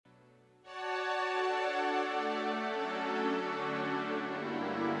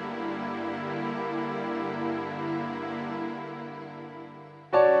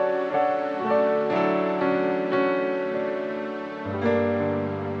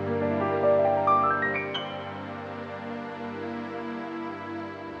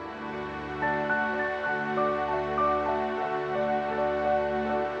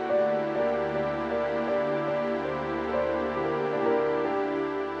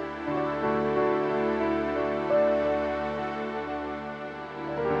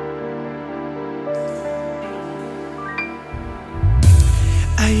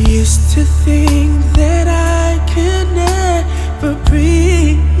used to think that I could never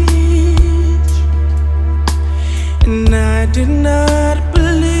preach, and I did not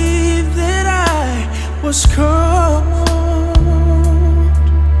believe that I was called.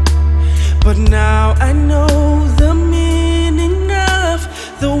 But now I know the meaning of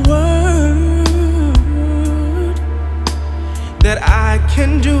the word, that I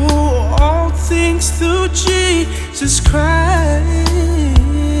can do all things through Jesus Christ.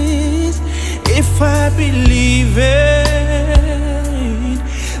 If I believe in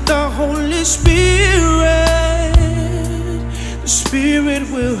the Holy Spirit, the Spirit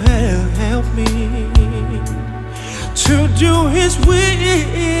will help me to do His will.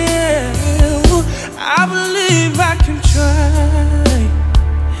 I believe I can try,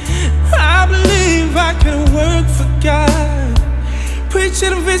 I believe I can work for God,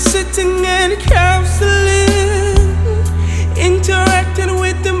 preaching, visiting, and counseling, interacting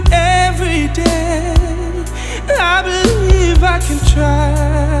with them every day. I believe I can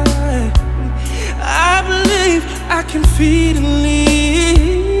try, I believe I can feed and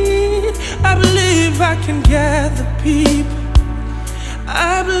lead, I believe I can gather people,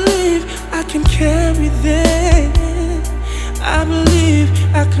 I believe I can carry them, I believe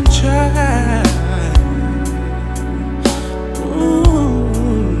I can try.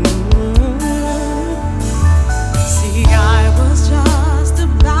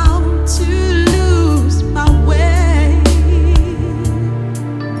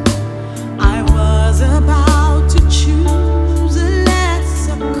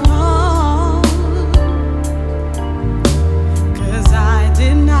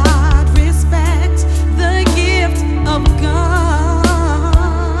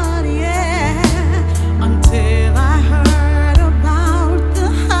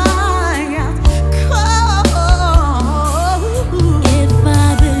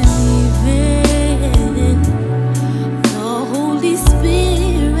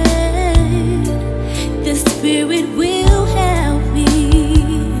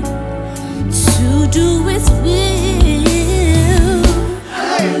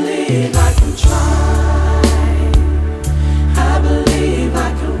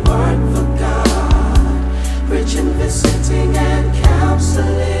 Visiting and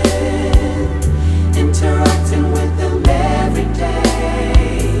counseling, interacting with them every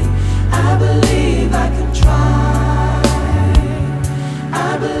day. I believe I can try,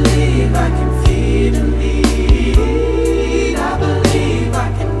 I believe I can feed and lead, I believe I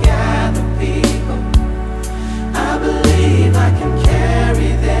can gather people, I believe I can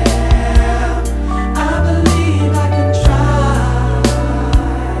carry them, I believe I can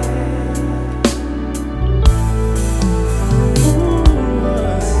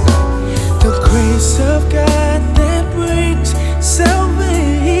of God that brings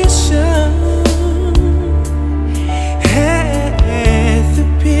salvation hath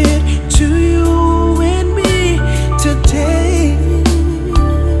appeared to you and me today,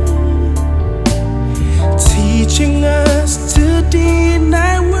 teaching us to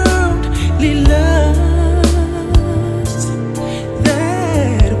deny worldly lust,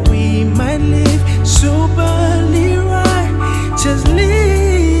 that we might live soberly, righteously.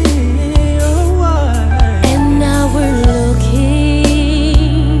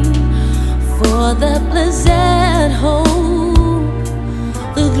 The blessed hope,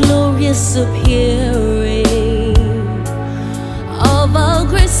 the glorious appearance